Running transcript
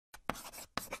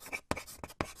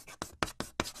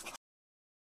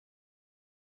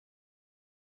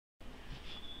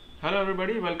Hello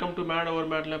everybody, welcome to Mad over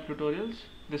MATLAB tutorials.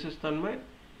 This is Tanmay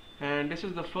and this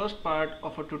is the first part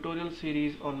of a tutorial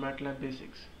series on MATLAB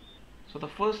basics. So the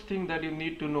first thing that you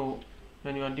need to know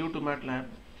when you are new to MATLAB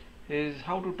is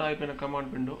how to type in a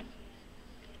command window.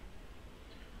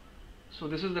 So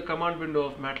this is the command window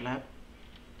of MATLAB.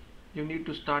 You need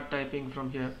to start typing from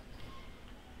here.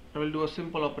 I will do a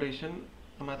simple operation,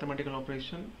 a mathematical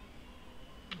operation,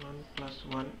 1 plus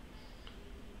 1,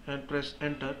 and press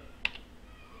enter.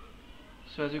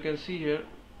 So as you can see here,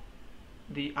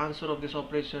 the answer of this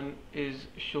operation is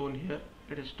shown here.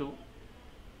 It is 2.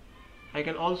 I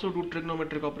can also do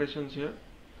trigonometric operations here,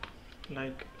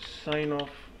 like sine of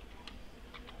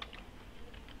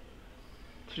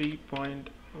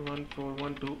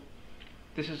 3.1412.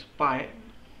 This is pi,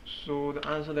 so the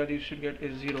answer that you should get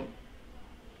is 0.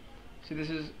 See, this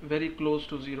is very close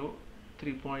to 0,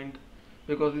 3 point,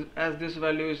 because as this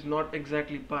value is not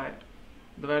exactly pi,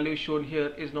 the value shown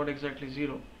here is not exactly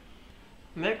 0.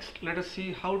 Next, let us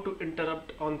see how to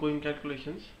interrupt ongoing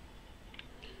calculations.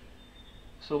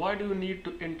 So why do you need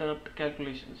to interrupt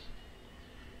calculations?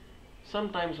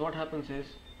 Sometimes what happens is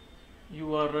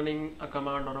you are running a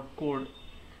command or a code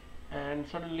and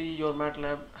suddenly your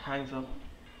MATLAB hangs up.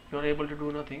 You are able to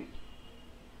do nothing.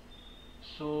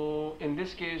 So in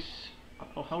this case,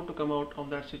 how to come out of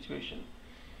that situation?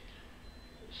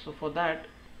 So for that,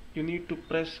 you need to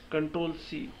press Ctrl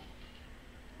C.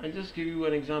 I'll just give you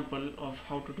an example of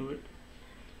how to do it.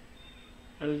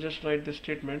 I'll just write the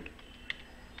statement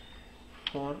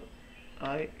for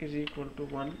I is equal to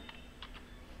 1,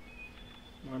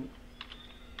 1,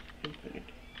 infinity.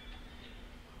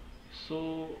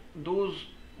 So those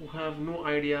who have no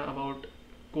idea about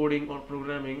coding or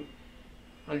programming,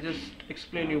 I'll just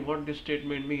explain you what this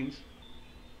statement means.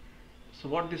 So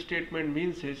what this statement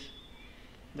means is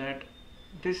that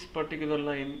this particular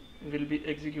line will be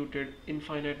executed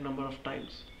infinite number of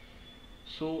times.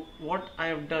 So what I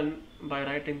have done by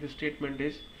writing this statement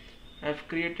is I have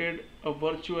created a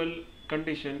virtual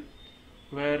condition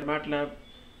where MATLAB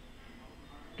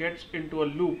gets into a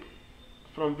loop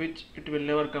from which it will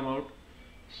never come out.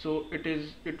 So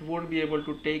it won't be able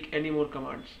to take any more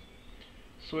commands.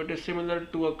 So it is similar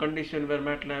to a condition where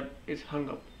MATLAB is hung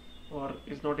up or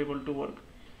is not able to work.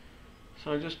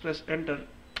 So I'll just press enter.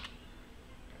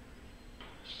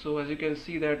 So as you can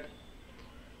see that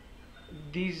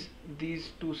these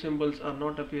two symbols are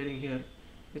not appearing here,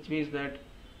 which means that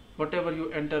whatever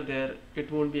you enter there,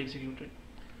 it won't be executed.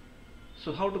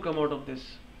 So how to come out of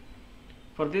this?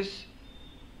 For this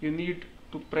you need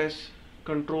to press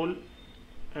Ctrl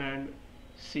and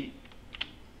C.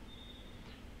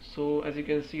 So as you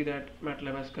can see that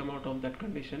MATLAB has come out of that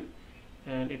condition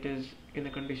and it is in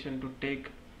a condition to take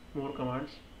more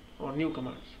commands or new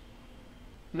commands.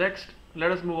 Next,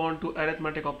 let us move on to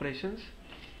arithmetic operations.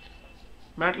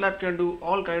 MATLAB can do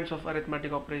all kinds of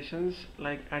arithmetic operations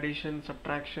like addition,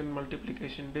 subtraction,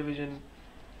 multiplication, division.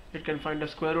 It can find the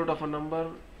square root of a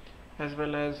number as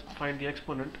well as find the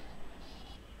exponent.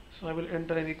 So I will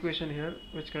enter an equation here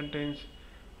which contains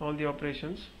all the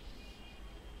operations.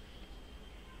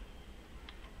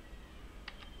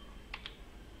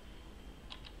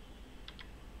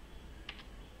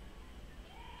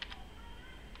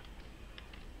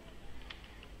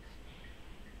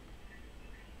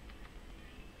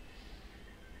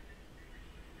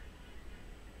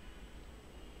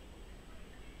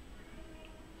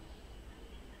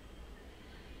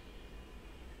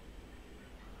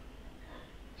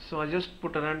 So I just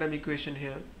put a random equation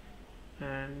here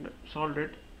and solved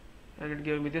it, and it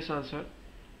gave me this answer.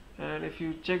 And if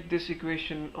you check this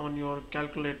equation on your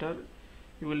calculator,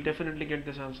 you will definitely get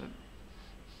this answer.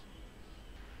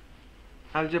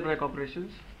 Algebraic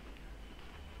operations.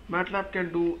 MATLAB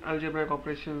can do algebraic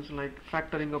operations like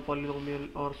factoring a polynomial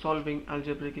or solving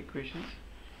algebraic equations.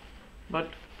 But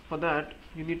for that,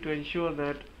 you need to ensure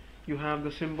that you have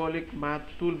the symbolic math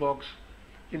toolbox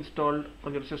installed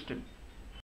on your system.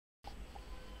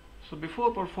 So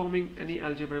before performing any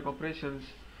algebraic operations,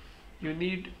 you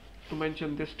need to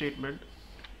mention this statement.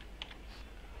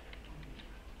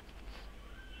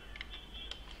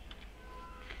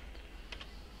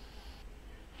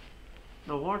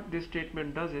 Now what this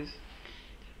statement does is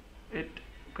it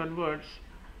converts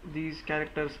these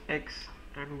characters x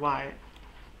and y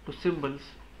to symbols,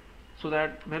 so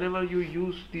that whenever you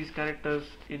use these characters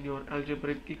in your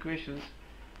algebraic equations,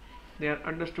 they are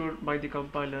understood by the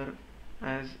compiler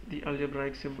as the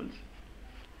algebraic symbols.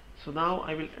 So now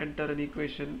I will enter an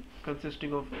equation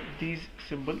consisting of these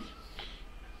symbols.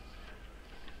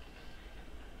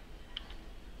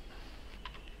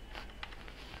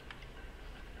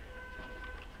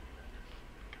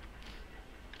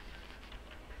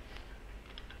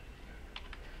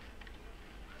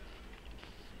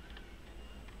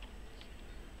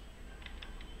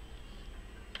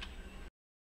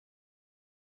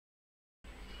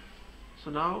 So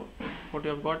now what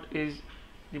you have got is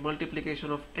the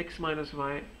multiplication of x minus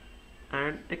y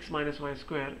and x minus y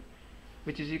square,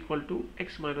 which is equal to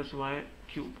x minus y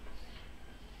cube.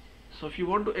 So if you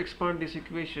want to expand this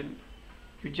equation,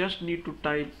 you just need to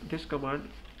type this command.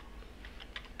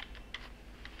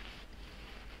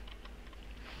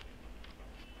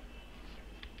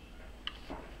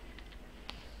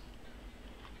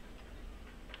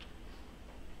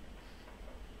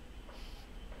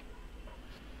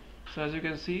 So as you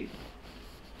can see,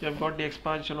 you have got the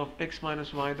expansion of x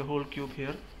minus y the whole cube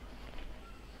here.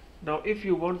 Now if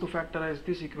you want to factorize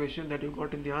this equation that you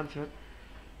got in the answer,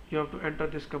 you have to enter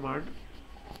this command.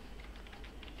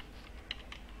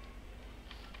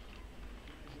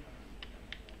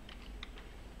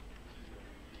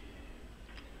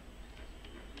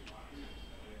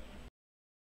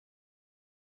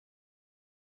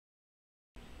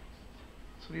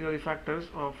 So these are the factors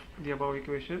of the above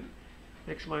equation,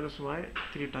 x minus y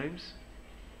 3 times.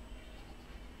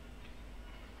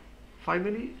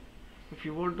 Finally, if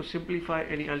you want to simplify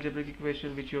any algebraic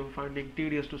equation which you are finding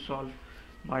tedious to solve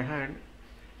by hand,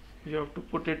 you have to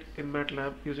put it in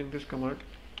MATLAB using this command.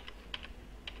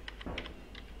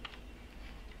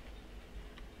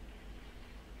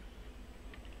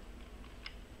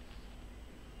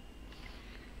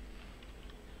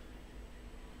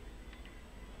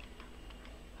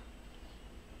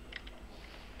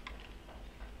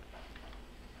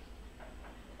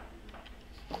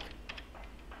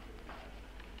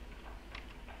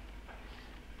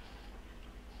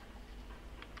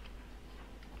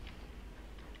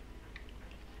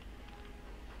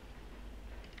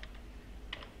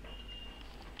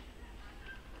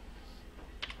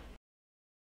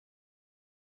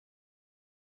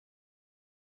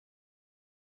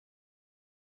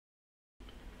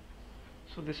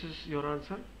 So this is your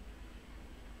answer.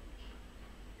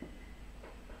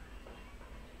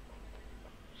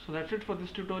 So that's it for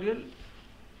this tutorial.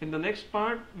 In the next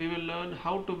part, we will learn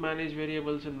how to manage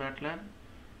variables in MATLAB.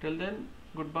 Till then,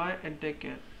 goodbye and take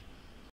care.